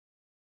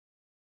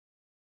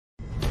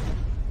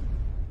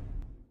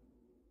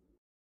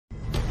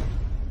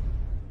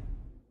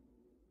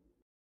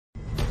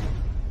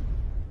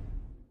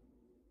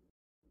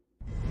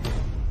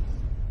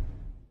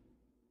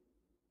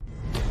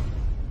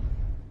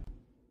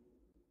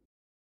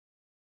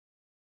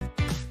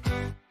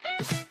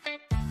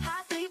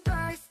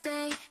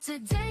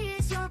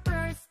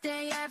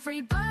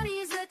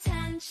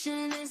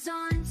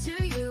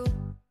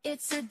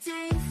It's a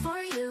day for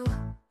you,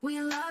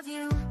 we love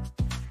you.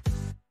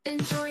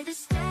 Enjoy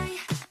this day,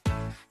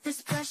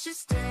 this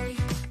precious day.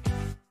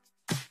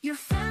 Your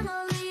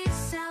family is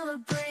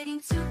celebrating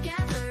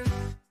together.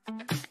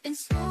 In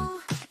school,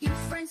 your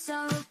friends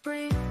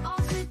celebrate all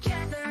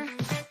together.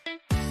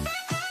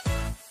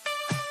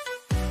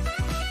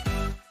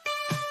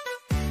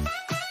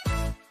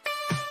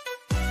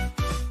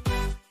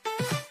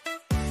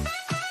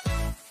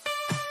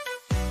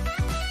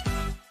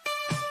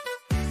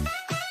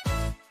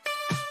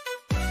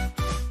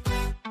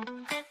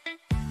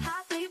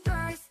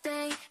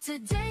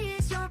 Today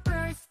is your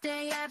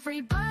birthday,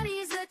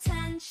 everybody's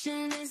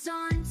attention is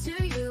on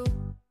to you.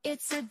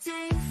 It's a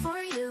day for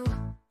you,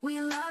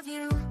 we love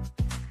you.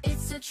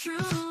 It's a true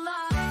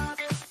love.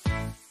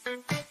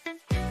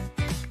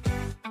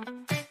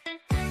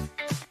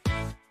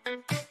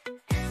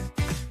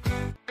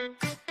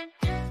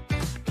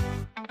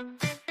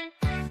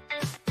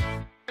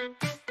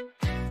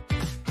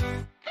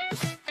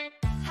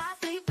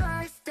 Happy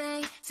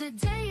birthday,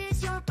 today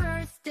is your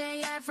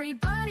birthday,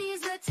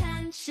 everybody's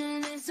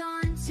attention is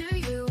on to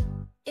you.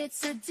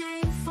 It's a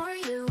day for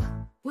you,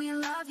 we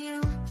love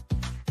you.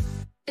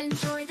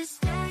 Enjoy this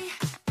day,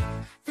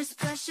 this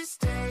precious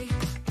day.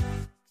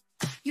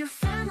 Your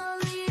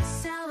family is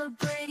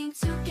celebrating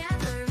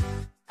together.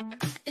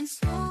 In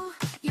school,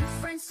 your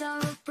friends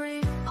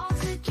celebrate all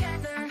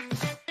together.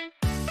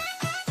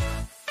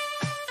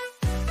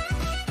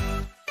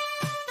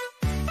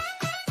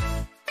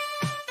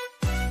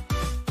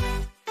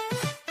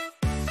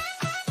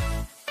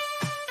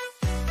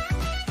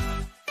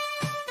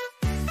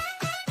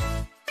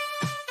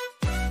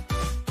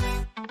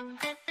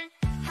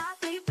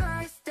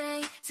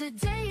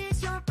 Today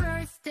is your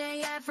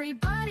birthday,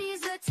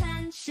 everybody's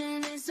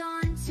attention is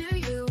on to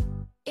you.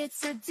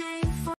 It's a day for